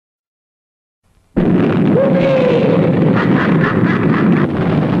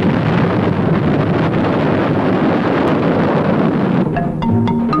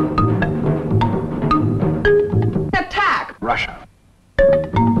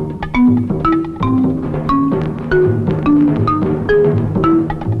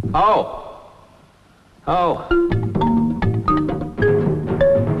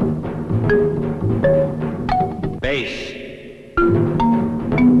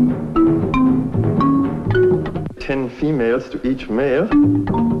10 females to each male.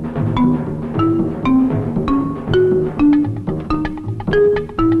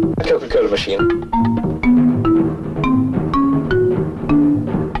 Coca-Cola machine.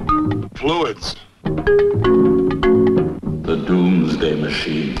 Fluids. The Doomsday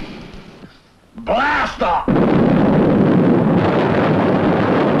Machine. Blast off!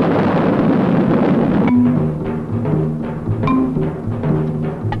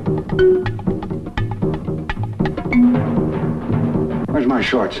 Where's my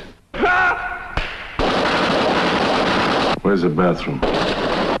shorts? Where's the bathroom?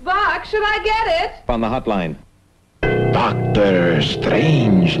 Buck, should I get it? On the hotline. Dr.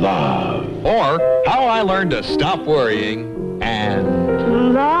 Strangelove. Or How I Learned to Stop Worrying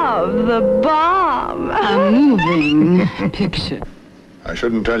and Love the bomb. A moving picture. I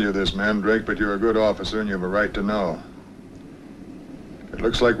shouldn't tell you this, Mandrake, but you're a good officer and you have a right to know. It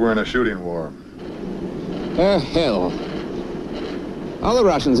looks like we're in a shooting war. Hell. All the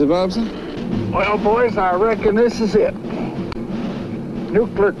Russians involved, sir? Well, boys, I reckon this is it.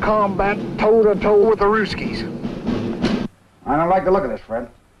 Nuclear combat toe-to-toe with the Ruskies. I don't like the look of this, Fred.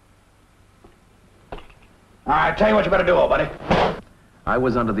 I tell you what you better do, old buddy. I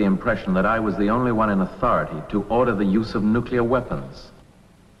was under the impression that I was the only one in authority to order the use of nuclear weapons.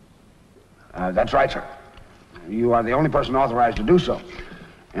 That's right, sir. You are the only person authorized to do so.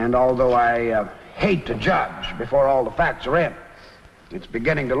 And although I hate to judge before all the facts are in, it's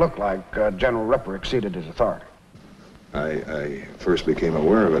beginning to look like General Ripper exceeded his authority. I first became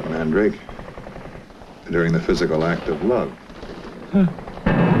aware of it, Mandrake, during the physical act of love.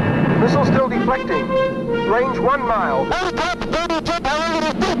 Missile still deflecting. Range 1 mile.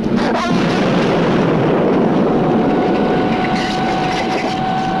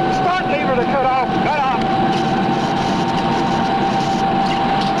 Start lever to cut off. Cut off.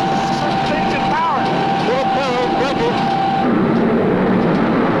 Station power.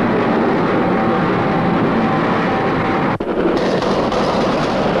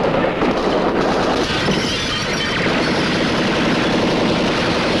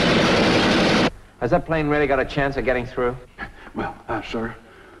 Has that plane really got a chance of getting through? Well, sir,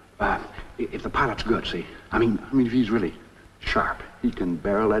 if the pilot's good, see, I mean, if he's really sharp, he can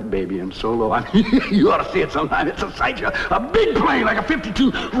barrel that baby in so low. I mean, you ought to see it sometime. It's a sight. A big plane like a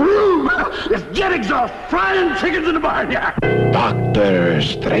 52. Vroom! It's jet exhaust frying chickens in the barnyard. Dr.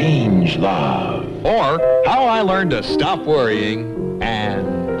 Strangelove. Or How I Learned to Stop Worrying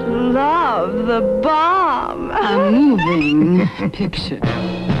and Love the bomb. A moving picture.